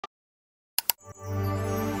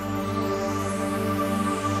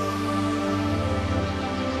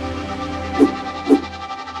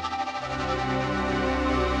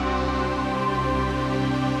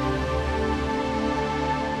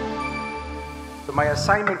So my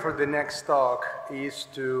assignment for the next talk is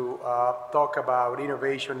to talk about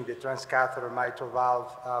innovation in the transcatheter mitral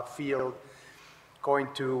valve field. Going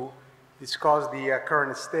to discuss the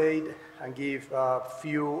current state and give a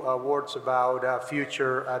few words about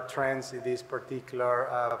future trends in this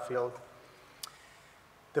particular field.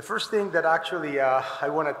 The first thing that actually I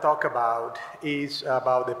want to talk about is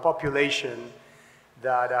about the population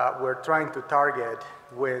that we're trying to target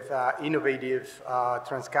with innovative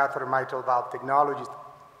transcatheter mitral valve technologies.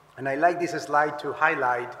 And I like this slide to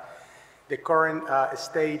highlight the current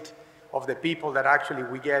state of the people that actually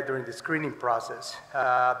we get during the screening process.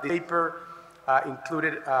 The paper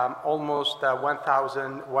included almost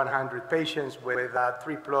 1,100 patients with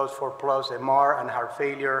 3+, 4+ MR and heart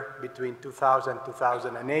failure between 2000 and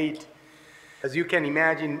 2008. As you can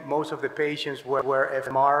imagine, most of the patients were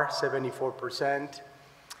FMR, 74%.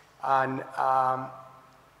 And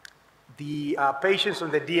the patients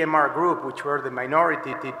on the DMR group, which were the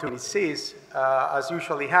minority to disease, as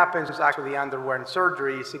usually happens, actually underwent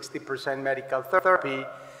surgery, 60% medical therapy.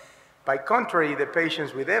 By contrary, the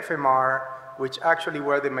patients with FMR, which actually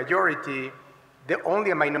were the majority,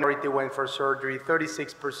 only a minority went for surgery,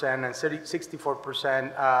 36%, and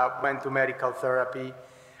 64% went to medical therapy.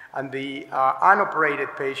 And the unoperated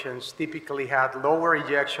patients typically had lower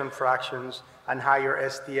ejection fractions and higher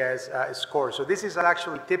STS scores. So this is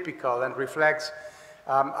actually typical and reflects,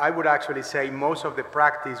 I would actually say, most of the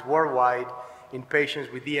practice worldwide in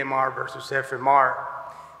patients with DMR versus FMR.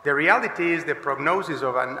 The reality is the prognosis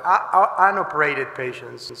of an unoperated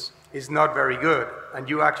patients is not very good. And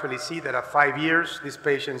you actually see that at 5 years, these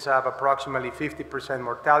patients have approximately 50%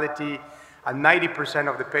 mortality, and 90%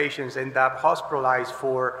 of the patients end up hospitalized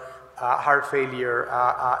for heart failure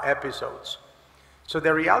episodes. So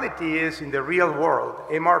the reality is, in the real world,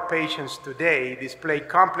 MR patients today display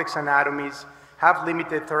complex anatomies, have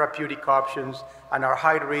limited therapeutic options, and are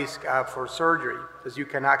high risk for surgery. As you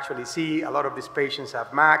can actually see, a lot of these patients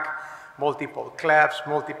have MAC, multiple clefts,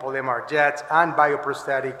 multiple MR jets, and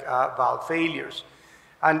bioprosthetic valve failures.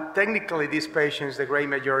 And technically, these patients, the great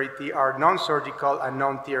majority, are non-surgical and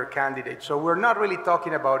non-TEER candidates. So we're not really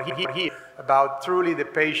talking about here about truly the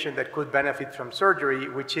patient that could benefit from surgery,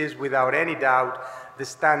 which is without any doubt the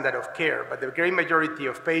standard of care. But the great majority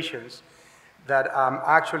of patients that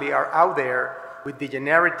actually are out there with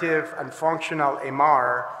degenerative and functional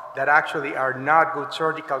MR that actually are not good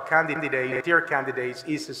surgical candidates, TEER candidates,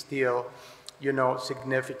 is still,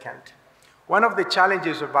 significant. One of the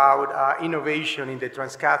challenges about innovation in the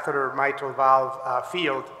transcatheter mitral valve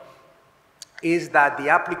field is that the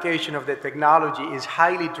application of the technology is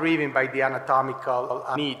highly driven by the anatomical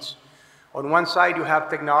needs. On one side, you have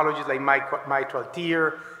technologies like mitral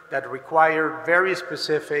TEER that require very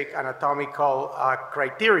specific anatomical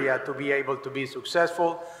criteria to be able to be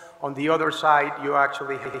successful. On the other side, you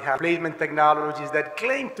actually have replacement technologies that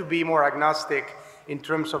claim to be more agnostic in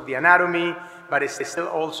terms of the anatomy, but it still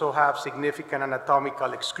also have significant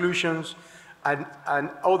anatomical exclusions, and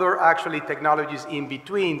other actually technologies in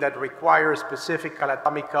between that require specific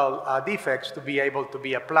anatomical defects to be able to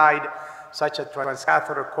be applied, such as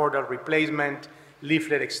transcatheter chordal replacement,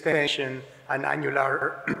 leaflet extension, and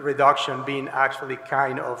annular reduction being actually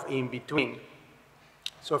kind of in between.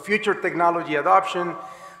 So future technology adoption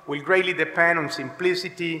will greatly depend on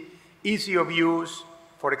simplicity, ease of use,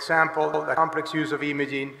 for example, the complex use of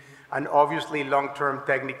imaging, and obviously long-term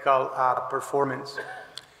technical performance.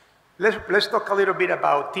 Let's talk a little bit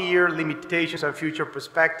about TEER, limitations, and future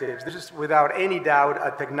perspectives. This is without any doubt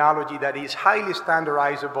a technology that is highly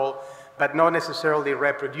standardizable, but not necessarily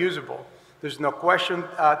reproducible. There's no question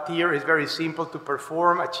TEER is very simple to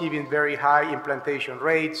perform, achieving very high implantation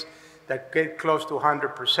rates that get close to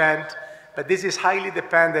 100%. But this is highly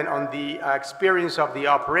dependent on the experience of the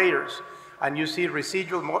operators. And you see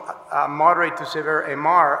residual moderate to severe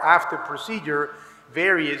MR after procedure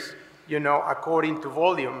varies, according to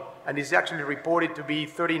volume, and is actually reported to be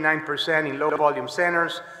 39% in low volume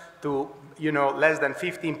centers to, less than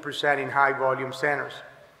 15% in high volume centers.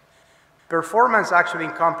 Performance actually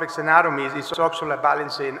in complex anatomies is also a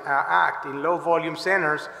balancing act. In low volume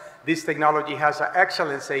centers, this technology has an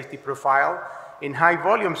excellent safety profile. In high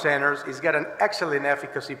volume centers, it's got an excellent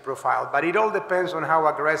efficacy profile, but it all depends on how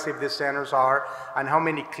aggressive the centers are and how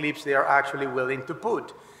many clips they are actually willing to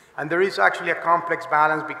put. And there is actually a complex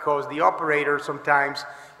balance because the operator sometimes,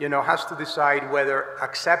 has to decide whether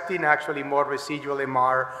accepting actually more residual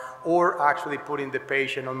MR or actually putting the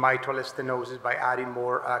patient on mitral stenosis by adding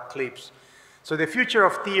more clips. So the future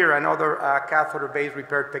of TEER and other catheter-based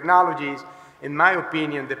repair technologies, in my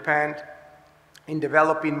opinion, depend in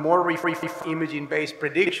developing more imaging-based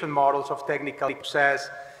prediction models of technical success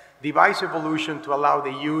device evolution to allow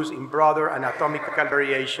the use in broader anatomical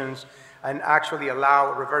variations and actually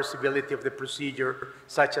allow reversibility of the procedure,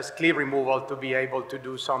 such as clip removal, to be able to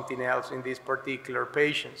do something else in these particular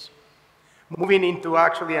patients. Moving into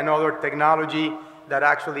actually another technology that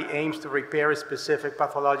actually aims to repair specific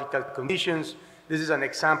pathological conditions. This is an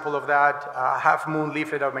example of that, half-moon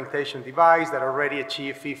leaflet augmentation device that already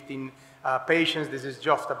achieved 15 patients. This is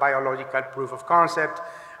just a biological proof of concept.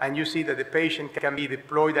 And you see that the patient can be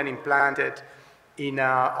deployed and implanted in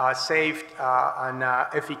a safe and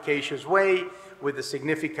efficacious way with a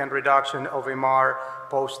significant reduction of MR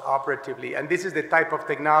post-operatively. And this is the type of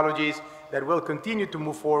technologies that will continue to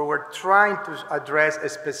move forward, trying to address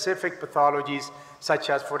specific pathologies such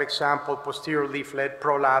as, for example, posterior leaflet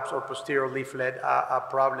prolapse or posterior leaflet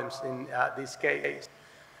problems in this case.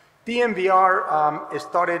 TMVR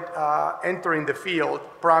started entering the field,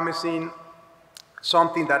 promising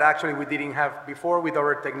something that actually we didn't have before with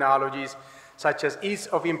our technologies, such as ease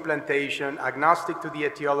of implantation, agnostic to the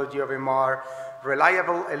etiology of MR,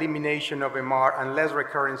 reliable elimination of MR, and less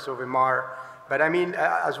recurrence of MR. But I mean,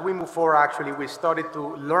 as we move forward, actually, we started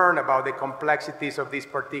to learn about the complexities of this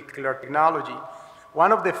particular technology.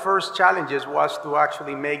 One of the first challenges was to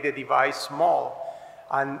actually make the device small.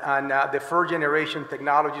 And the first generation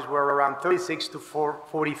technologies were around 36 to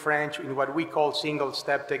 40 French in what we call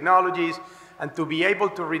single-step technologies. And to be able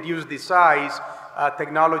to reduce the size,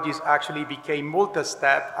 technologies actually became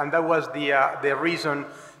multi-step, and that was the reason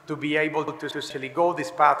to be able to actually go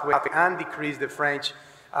this pathway and decrease the French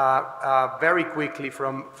very quickly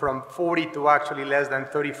from 40 to actually less than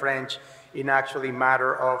 30 French in actually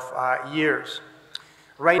matter of years.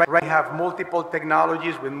 Right, we have multiple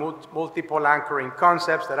technologies with multiple anchoring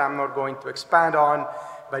concepts that I'm not going to expand on,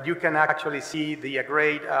 but you can actually see the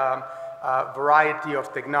great variety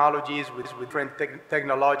of technologies with different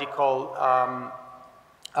technological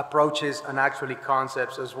approaches and actually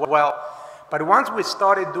concepts as well. But once we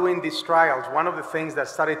started doing these trials, one of the things that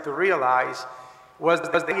started to realize was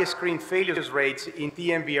the screen failures rates in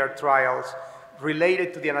TMVR trials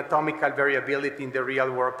related to the anatomical variability in the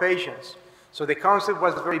real-world patients. So the concept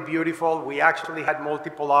was very beautiful. We actually had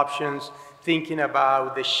multiple options, thinking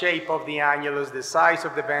about the shape of the annulus, the size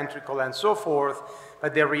of the ventricle, and so forth.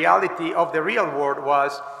 But the reality of the real world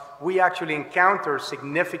was we actually encountered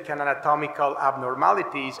significant anatomical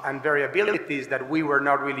abnormalities and variabilities that we were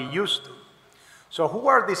not really used to. So who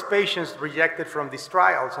are these patients rejected from these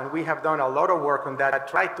trials? And we have done a lot of work on that. I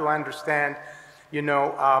tried to understand, you know,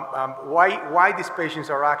 why these patients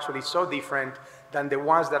are actually so different than the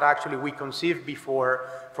ones that actually we conceived before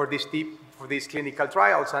for these clinical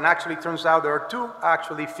trials. And actually it turns out there are two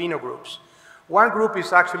actually phenogroups. One group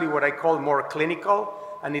is actually what I call more clinical,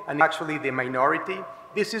 and actually the minority.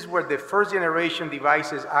 This is where the first generation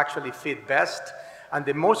devices actually fit best, and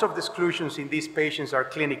the most of the exclusions in these patients are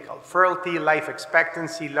clinical: frailty, life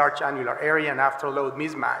expectancy, large annular area, and afterload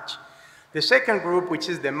mismatch. The second group, which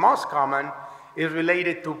is the most common, is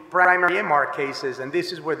related to primary MR cases, and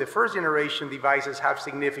this is where the first generation devices have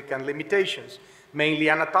significant limitations, mainly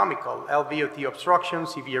anatomical: LVOT obstruction,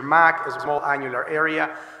 severe MAC, a small annular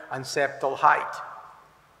area, and septal height.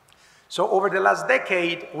 So over the last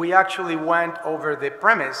decade, we actually went over the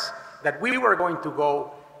premise that we were going to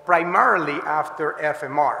go primarily after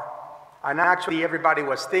FMR. And actually everybody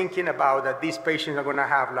was thinking about that these patients are going to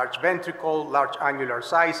have large ventricle, large annular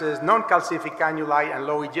sizes, non-calcific annuli, and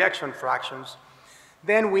low ejection fractions.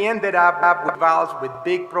 Then we ended up with valves with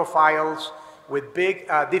big profiles, with big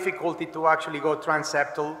difficulty to actually go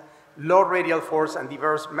transeptal, low radial force, and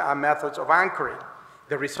diverse methods of anchoring.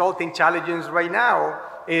 The resulting challenges right now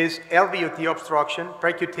is LVOT obstruction,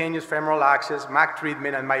 percutaneous femoral access, MAC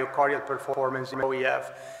treatment, and myocardial performance in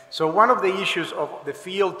OEF. So one of the issues of the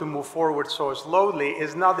field to move forward so slowly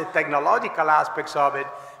is not the technological aspects of it,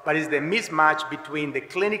 but is the mismatch between the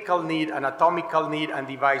clinical need, anatomical need, and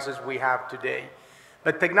devices we have today.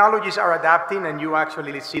 But technologies are adapting, and you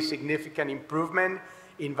actually see significant improvement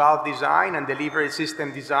in valve design and delivery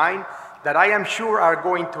system design that I am sure are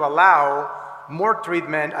going to allow more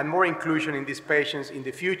treatment and more inclusion in these patients in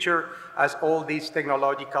the future as all these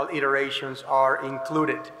technological iterations are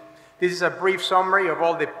included. This is a brief summary of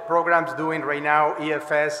all the programs doing right now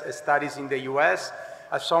EFS studies in the US,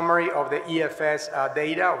 a summary of the EFS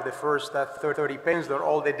data of the first 30 patients, that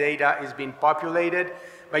all the data is being populated.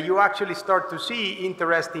 But you actually start to see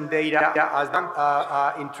interesting data as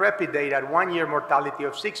Intrepid data at 1 year mortality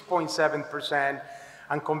of 6.7%,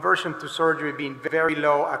 and conversion to surgery being very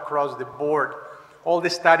low across the board. All the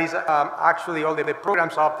studies, actually all the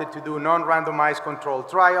programs opted to do non-randomized controlled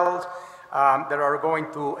trials that are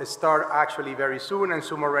going to start actually very soon, and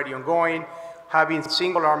some already ongoing. having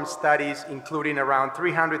single-arm studies, including around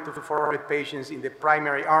 300 to 400 patients in the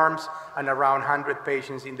primary arms and around 100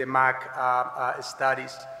 patients in the MAC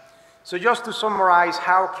studies. So just to summarize,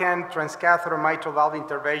 how can transcatheter mitral valve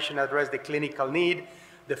intervention address the clinical need?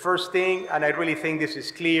 The first thing, and I really think this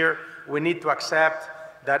is clear, we need to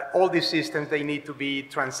accept that all these systems, they need to be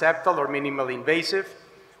transeptal or minimally invasive.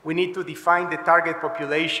 We need to define the target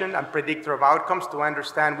population and predictor of outcomes to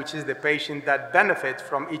understand which is the patient that benefits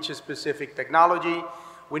from each specific technology.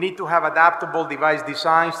 We need to have adaptable device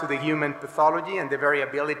designs to the human pathology and the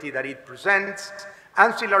variability that it presents.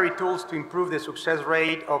 Ancillary tools to improve the success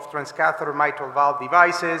rate of transcatheter mitral valve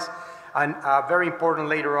devices, and very important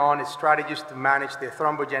later on, strategies to manage the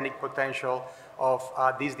thrombogenic potential of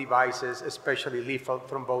these devices, especially lethal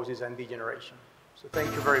thrombosis and degeneration. So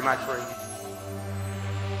thank you very much for inviting me.